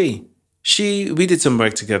hourly fee. We did some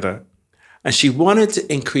work together, and she wanted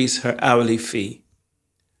to increase her hourly fee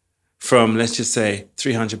from, let's just say,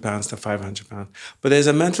 £300 to £500. But there's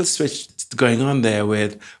a mental switch going on there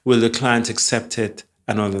with, will the client accept it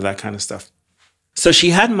and all of that kind of stuff. So she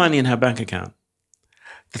had money in her bank account.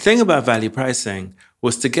 The thing about value pricing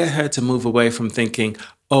was to get her to move away from thinking,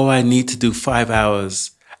 oh, I need to do 5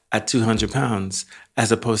 hours at £200,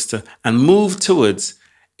 as opposed to, and move towards,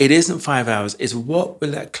 it isn't 5 hours, it's what will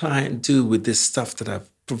that client do with this stuff that I've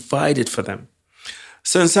provided for them.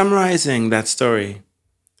 So in summarizing that story,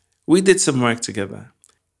 we did some work together.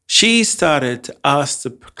 She started to ask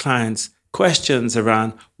the clients questions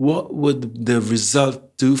around what would the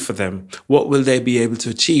result do for them? What will they be able to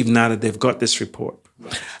achieve now that they've got this report?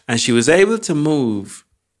 And she was able to move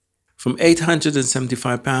from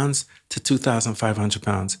 £875 to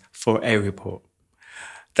 £2,500 for a report.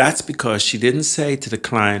 That's because she didn't say to the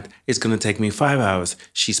client, it's going to take me 5 hours.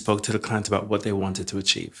 She spoke to the client about what they wanted to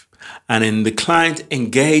achieve. And in the client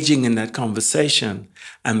engaging in that conversation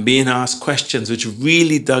and being asked questions which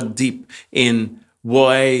really dug deep in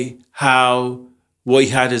why, how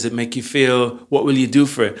does it make you feel? What will you do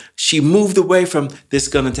for it? She moved away from, this is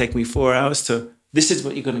going to take me 4 hours to This is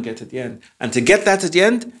what you're going to get at the end. And to get that at the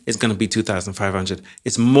end, it's going to be 2,500.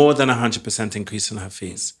 It's more than 100% increase in her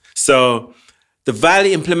fees. So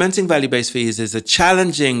implementing value-based fees is a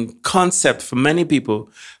challenging concept for many people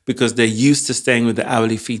because they're used to staying with the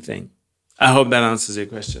hourly fee thing. I hope that answers your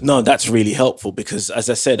question. No, that's really helpful because, as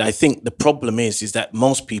I said, I think the problem is that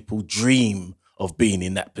most people dream of being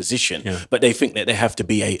in that position, but they think that they have to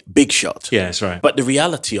be a big shot. Yeah, that's right. But the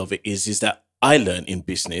reality of it is that I learned in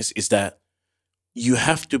business is that you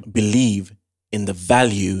have to believe in the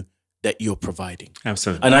value that you're providing.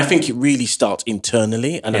 Absolutely. And I think it really starts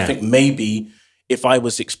internally. And I think maybe if I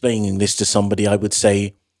was explaining this to somebody, I would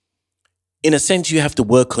say, in a sense, you have to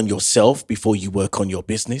work on yourself before you work on your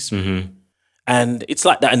business. Mm-hmm. And it's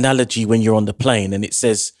like that analogy when you're on the plane and it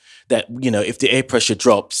says that, if the air pressure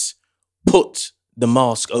drops, put the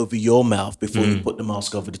mask over your mouth before you put the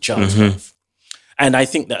mask over the child's mouth. And I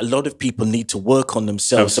think that a lot of people need to work on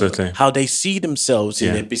themselves, how they see themselves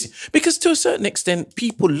in their business. Because to a certain extent,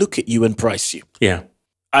 people look at you and price you. Yeah.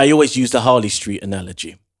 I always use the Harley Street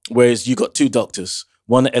analogy, whereas you got two doctors,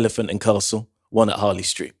 one at Elephant and Castle, one at Harley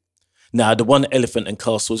Street. Now, the one at Elephant and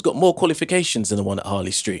Castle has got more qualifications than the one at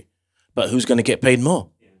Harley Street. But who's going to get paid more?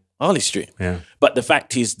 Harley Street. Yeah. But the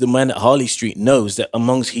fact is, the man at Harley Street knows that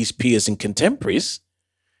amongst his peers and contemporaries,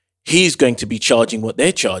 he's going to be charging what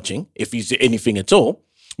they're charging, if he's anything at all,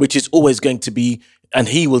 which is always going to be, and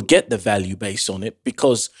he will get the value based on it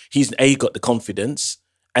because he's A, got the confidence,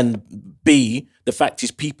 and B, the fact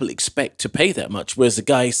is people expect to pay that much. Whereas the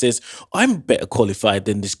guy says, I'm better qualified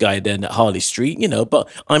than this guy then at Harley Street, but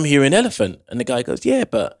I'm here in Elephant. And the guy goes, yeah,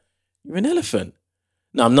 but you're in Elephant.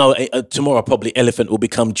 Now, tomorrow probably Elephant will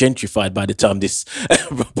become gentrified by the time this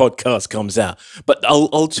podcast comes out. But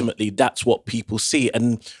ultimately, that's what people see.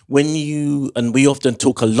 And we often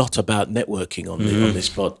talk a lot about networking on this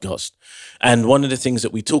podcast. And one of the things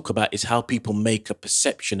that we talk about is how people make a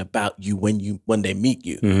perception about you when they meet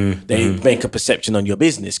you. They make a perception on your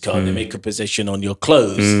business card. They make a perception on your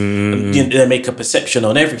clothes. They make a perception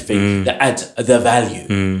on everything that adds the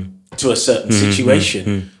value to a certain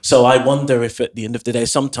situation. So I wonder if at the end of the day,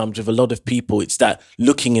 sometimes with a lot of people, it's that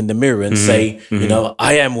looking in the mirror and say,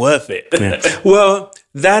 I am worth it. Well,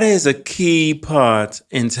 that is a key part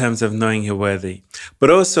in terms of knowing you're worthy. But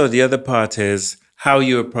also the other part is how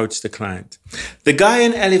you approach the client. The guy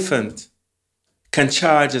in Elephant can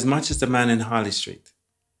charge as much as the man in Harley Street.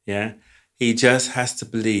 Yeah. He just has to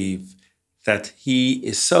believe that he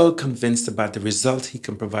is so convinced about the result he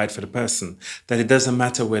can provide for the person that it doesn't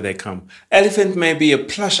matter where they come. Elephant may be a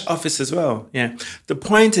plush office as well. Yeah. The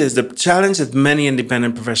point is, the challenge that many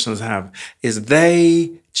independent professionals have is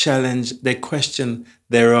they question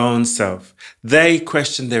their own self. They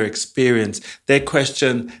question their experience. They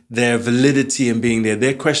question their validity in being there.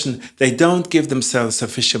 They don't give themselves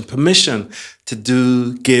sufficient permission to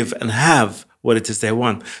do, give, and have what it is they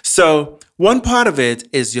want. So one part of it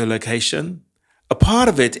is your location. A part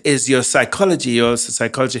of it is your psychology,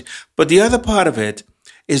 But the other part of it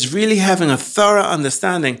is really having a thorough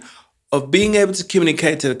understanding of being able to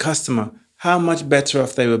communicate to the customer how much better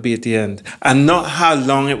off they will be at the end, and not how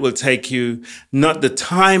long it will take you, not the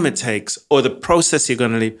time it takes or the process you're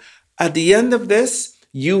going to leave. At the end of this,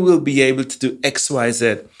 you will be able to do X, Y,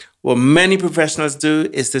 Z. What many professionals do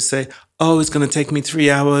is to say, oh, it's going to take me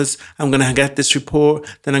 3 hours. I'm going to get this report.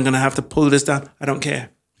 Then I'm going to have to pull this down. I don't care.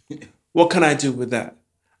 What can I do with that?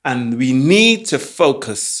 And we need to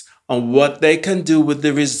focus on what they can do with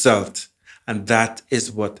the result. And that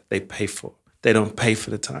is what they pay for. They don't pay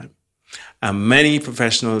for the time. And many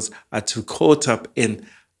professionals are too caught up in,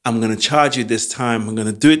 I'm going to charge you this time. I'm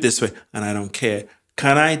going to do it this way. And I don't care.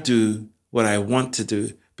 Can I do what I want to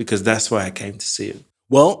do? Because that's why I came to see you.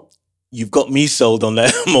 Well, you've got me sold on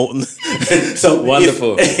that, Morton. So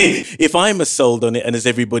wonderful. If I'm sold on it, and as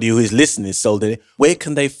everybody who is listening is sold on it, where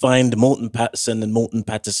can they find Morton Patterson and Morton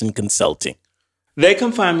Patterson Consulting? They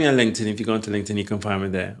can find me on LinkedIn. If you go onto LinkedIn, you can find me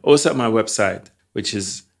there. Also at my website, which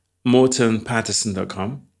is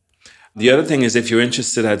mortonpatterson.com. The other thing is, if you're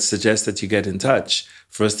interested, I'd suggest that you get in touch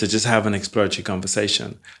for us to just have an exploratory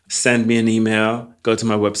conversation. Send me an email, go to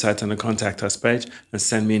my website on the Contact Us page and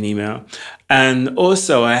send me an email. And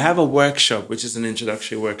also, I have a workshop, which is an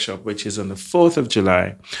introductory workshop, which is on the 4th of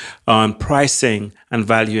July on pricing and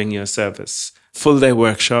valuing your service. Full day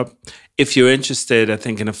workshop. If you're interested, I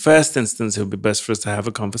think in the first instance, it would be best for us to have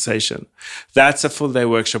a conversation. That's a full day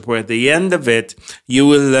workshop where at the end of it, you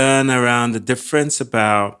will learn around the difference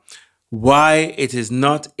about why it is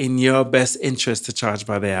not in your best interest to charge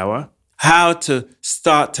by the hour, how to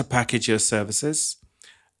start to package your services,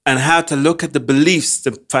 and how to look at the beliefs,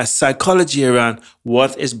 the psychology around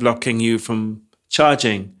what is blocking you from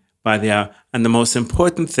charging by the hour. And the most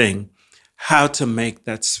important thing, how to make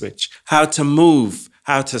that switch, how to move,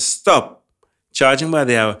 how to stop charging by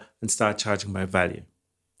the hour and start charging by value.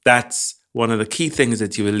 That's one of the key things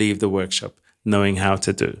that you will leave the workshop knowing how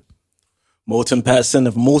to do. Morton Patterson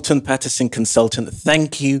of Morton Patterson Consultant,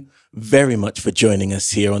 thank you very much for joining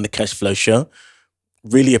us here on the Cashflow Show.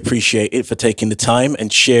 Really appreciate it for taking the time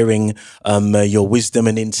and sharing your wisdom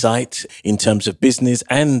and insight in terms of business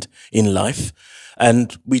and in life.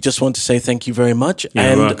 And we just want to say thank you very much.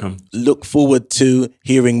 You're welcome. Look forward to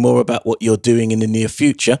hearing more about what you're doing in the near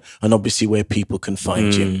future and obviously where people can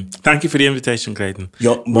find you. Thank you for the invitation, Clayton.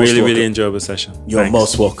 You're most welcome. Really enjoyable session. You're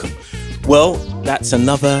most welcome. Well, that's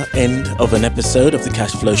another end of an episode of the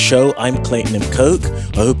Cashflow Show. I'm Clayton M. Coke.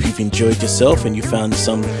 I hope you've enjoyed yourself and you found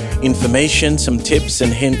some information, some tips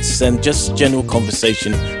and hints and just general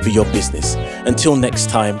conversation for your business. Until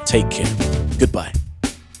next time, take care. Goodbye.